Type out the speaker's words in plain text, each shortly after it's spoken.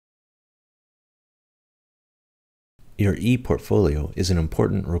Your ePortfolio is an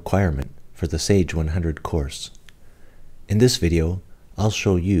important requirement for the Sage 100 course. In this video, I'll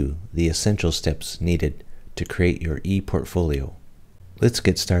show you the essential steps needed to create your ePortfolio. Let's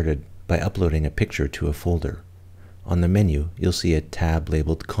get started by uploading a picture to a folder. On the menu, you'll see a tab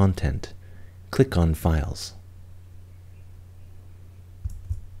labeled Content. Click on Files.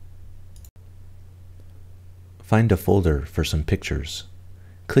 Find a folder for some pictures.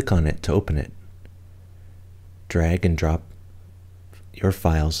 Click on it to open it. Drag and drop your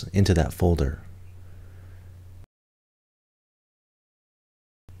files into that folder.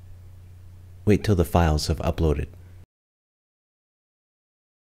 Wait till the files have uploaded.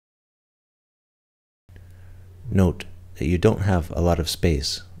 Note that you don't have a lot of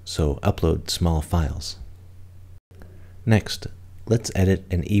space, so upload small files. Next, let's edit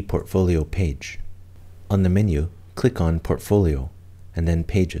an ePortfolio page. On the menu, click on Portfolio and then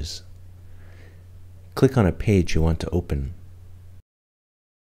Pages. Click on a page you want to open.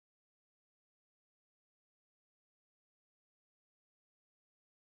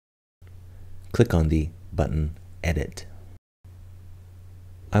 Click on the button Edit.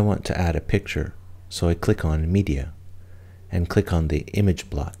 I want to add a picture, so I click on Media and click on the image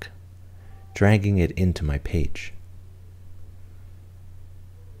block, dragging it into my page.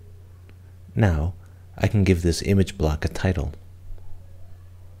 Now, I can give this image block a title.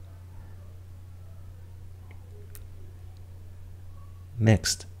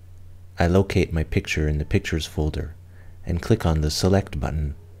 Next, I locate my picture in the Pictures folder and click on the Select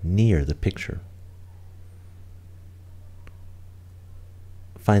button near the picture.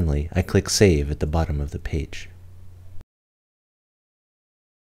 Finally, I click Save at the bottom of the page.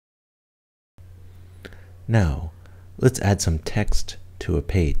 Now, let's add some text to a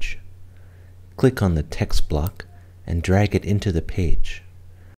page. Click on the text block and drag it into the page.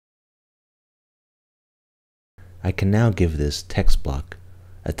 I can now give this text block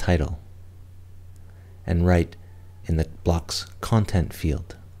a title and write in the block's content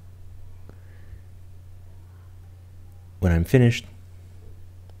field. When I'm finished,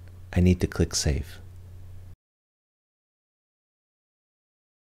 I need to click Save.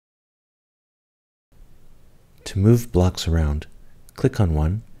 To move blocks around, click on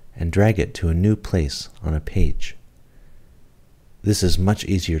one and drag it to a new place on a page. This is much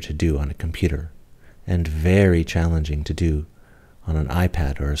easier to do on a computer and very challenging to do on an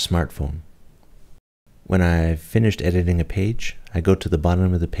iPad or a smartphone. When I've finished editing a page, I go to the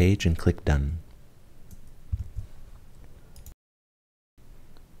bottom of the page and click Done.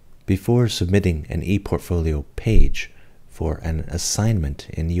 Before submitting an ePortfolio page for an assignment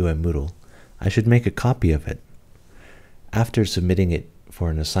in Moodle, I should make a copy of it. After submitting it for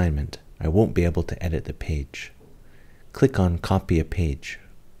an assignment, I won't be able to edit the page. Click on Copy a Page.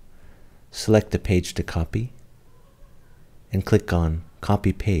 Select the page to copy, and click on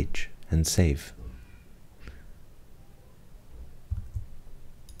Copy Page and save.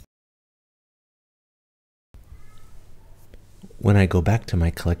 When I go back to my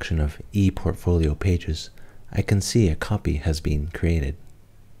collection of ePortfolio pages, I can see a copy has been created.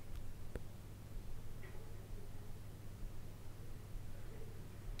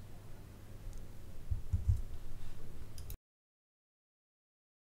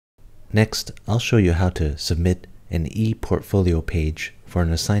 Next, I'll show you how to submit an ePortfolio page for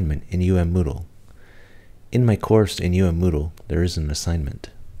an assignment in Moodle. In my course in Moodle, there is an assignment.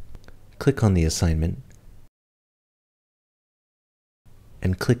 Click on the assignment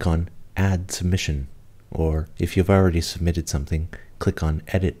and click on Add Submission, or if you've already submitted something, click on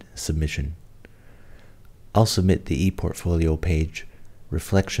Edit Submission. I'll submit the ePortfolio page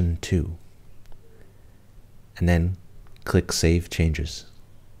Reflection 2, and then click Save Changes.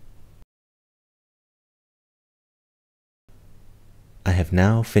 I have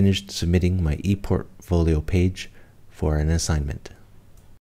now finished submitting my ePortfolio page for an assignment.